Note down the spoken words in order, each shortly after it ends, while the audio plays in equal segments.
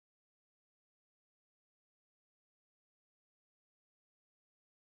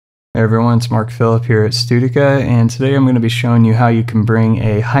Hey everyone, it's Mark Phillip here at Studica, and today I'm going to be showing you how you can bring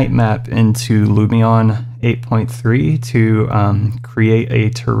a height map into Lumion 8.3 to create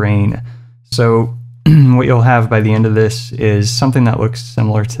a terrain. So what you'll have by the end of this is something that looks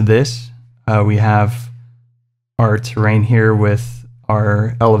similar to this. We have our terrain here with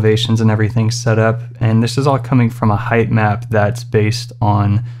our elevations and everything set up, and this is all coming from a height map that's based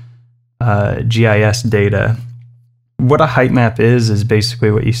on GIS data. What a height map is basically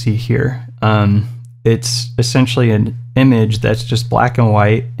what you see here. It's essentially an image that's just black and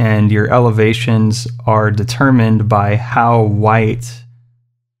white, and your elevations are determined by how white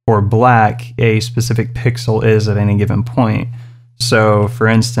or black a specific pixel is at any given point. So for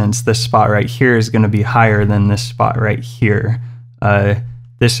instance, this spot right here is going to be higher than this spot right here.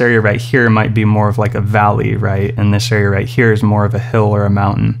 This area right here might be more of like a valley, right? And this area right here is more of a hill or a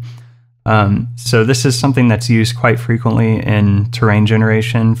mountain. So this is something that's used quite frequently in terrain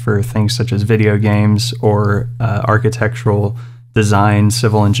generation for things such as video games or architectural design,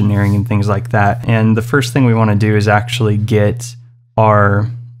 civil engineering, and things like that. And the first thing we want to do is actually get our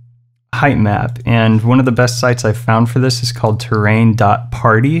height map. And one of the best sites I've found for this is called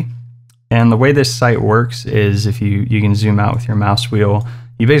terrain.party. And the way this site works is if you can zoom out with your mouse wheel,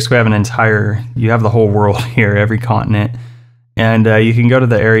 you basically have you have the whole world here, every continent. And you can go to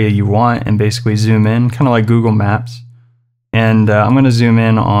the area you want and basically zoom in, kind of like Google Maps. And I'm going to zoom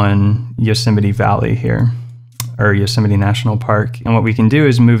in on Yosemite Valley here, or Yosemite National Park. And what we can do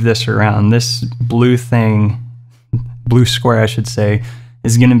is move this around. This blue square I should say,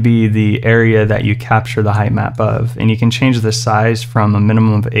 is going to be the area that you capture the height map of. And you can change the size from a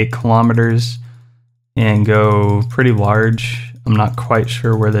minimum of 8 kilometers and go pretty large. I'm not quite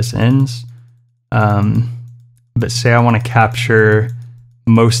sure where this ends. But say I want to capture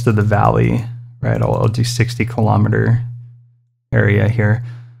most of the valley, right? I'll do 60-kilometer area here.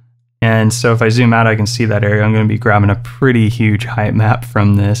 And so if I zoom out, I can see that area. I'm going to be grabbing a pretty huge height map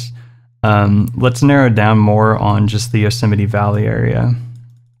from this. Let's narrow down more on just the Yosemite Valley area.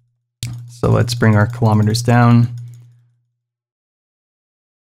 So let's bring our kilometers down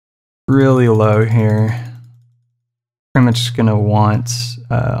really low here. Pretty much going to want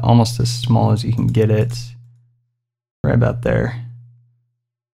almost as small as you can get it. Right about there,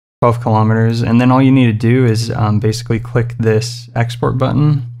 12 kilometers. And then all you need to do is basically click this export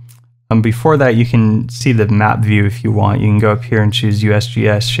button. Before that, you can see the map view if you want. You can go up here and choose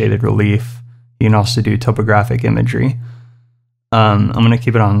USGS shaded relief. You can also do topographic imagery. I'm going to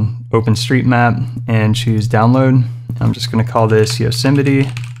keep it on OpenStreetMap and choose download. I'm just going to call this Yosemite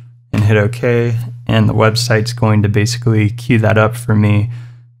and hit OK. And the website's going to basically queue that up for me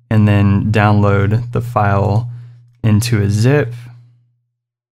and then download the file into a zip.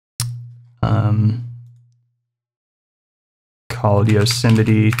 Called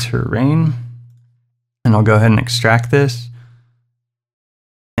Yosemite Terrain, and I'll go ahead and extract this.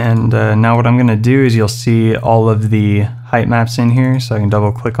 And now what I'm going to do is you'll see all of the height maps in here, so I can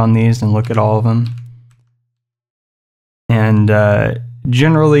double click on these and look at all of them. And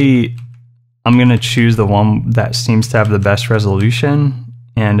generally I'm going to choose the one that seems to have the best resolution.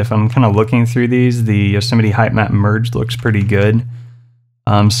 And if I'm kind of looking through these, the Yosemite height map merged looks pretty good.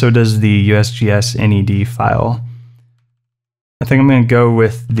 So does the USGS NED file. I think I'm going to go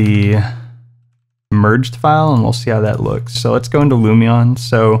with the merged file and we'll see how that looks. So let's go into Lumion.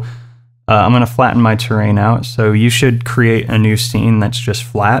 So I'm going to flatten my terrain out. So you should create a new scene that's just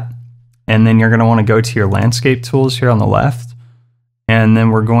flat. And then you're going to want to go to your landscape tools here on the left. And then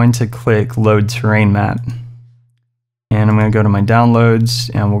we're going to click load terrain map. And I'm going to go to my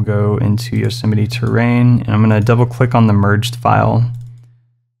downloads and we'll go into Yosemite Terrain, and I'm going to double click on the merged file.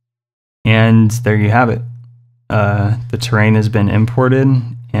 And there you have it. The terrain has been imported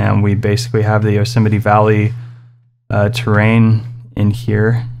and we basically have the Yosemite Valley terrain in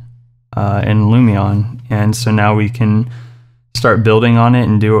here in Lumion. And so now we can start building on it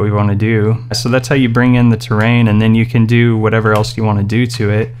and do what we want to do. So that's how you bring in the terrain, and then you can do whatever else you want to do to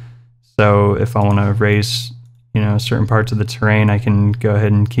it. So if I want to raise certain parts of the terrain, I can go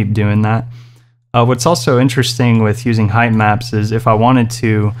ahead and keep doing that. What's also interesting with using height maps is if I wanted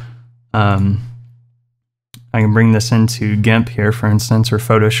to, I can bring this into GIMP here, for instance, or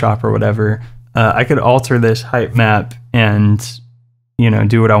Photoshop or whatever. I could alter this height map and,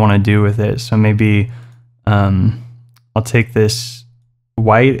 do what I want to do with it. So maybe I'll take this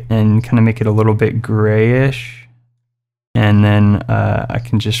white and kind of make it a little bit grayish. And then I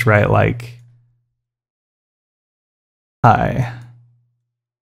can just write like, hi,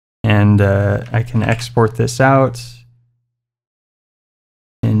 and I can export this out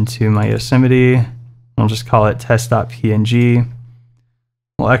into my Yosemite. I'll just call it test.png.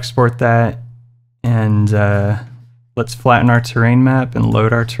 we'll export that, and let's flatten our terrain map and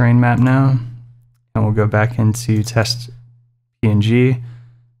load our terrain map now. And we'll go back into test PNG,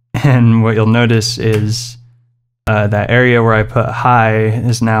 and what you'll notice is that area where I put high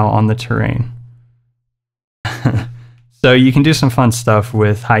is now on the terrain. So you can do some fun stuff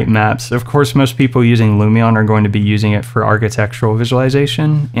with height maps. Of course, most people using Lumion are going to be using it for architectural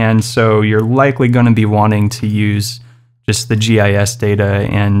visualization, and so you're likely going to be wanting to use just the GIS data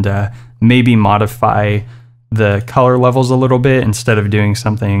and maybe modify the color levels a little bit instead of doing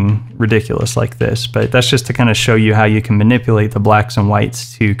something ridiculous like this. But that's just to kind of show you how you can manipulate the blacks and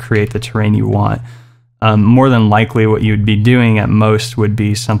whites to create the terrain you want. More than likely what you would be doing at most would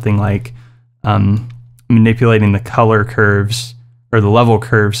be something like manipulating the color curves or the level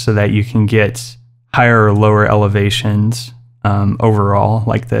curves so that you can get higher or lower elevations overall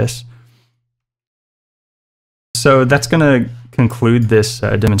like this. So that's going to conclude this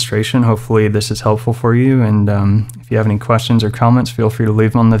demonstration. Hopefully this is helpful for you, and if you have any questions or comments, feel free to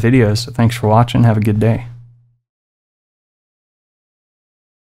leave them on the video. So thanks for watching. Have a good day.